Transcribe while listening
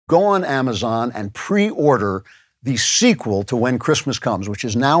go on Amazon and pre-order the sequel to When Christmas Comes, which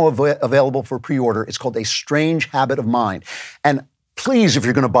is now available for pre-order. It's called A Strange Habit of Mind. And please, if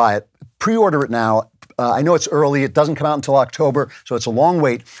you're going to buy it, pre-order it now. I know it's early. It doesn't come out until October, so it's a long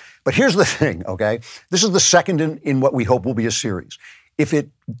wait. But here's the thing, okay? This is the second in what we hope will be a series. If it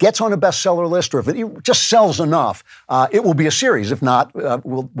gets on a bestseller list, or if it just sells enough, it will be a series. If not,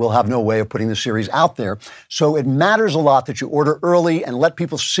 we'll have no way of putting the series out there. So it matters a lot that you order early and let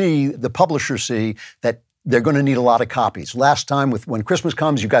people see, the publishers see, that they're going to need a lot of copies. Last time with When Christmas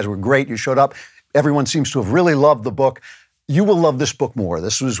Comes, you guys were great. You showed up. Everyone seems to have really loved the book. You will love this book more.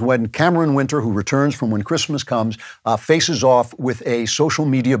 This was when Cameron Winter, who returns from When Christmas Comes, faces off with a social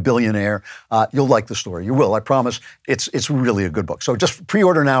media billionaire. You'll like the story. You will, I promise. It's really a good book. So just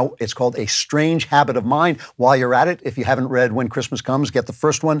pre-order now. It's called A Strange Habit of Mind. While you're at it, if you haven't read When Christmas Comes, get the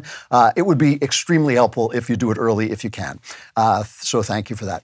first one. It would be extremely helpful if you do it early if you can. So thank you for that.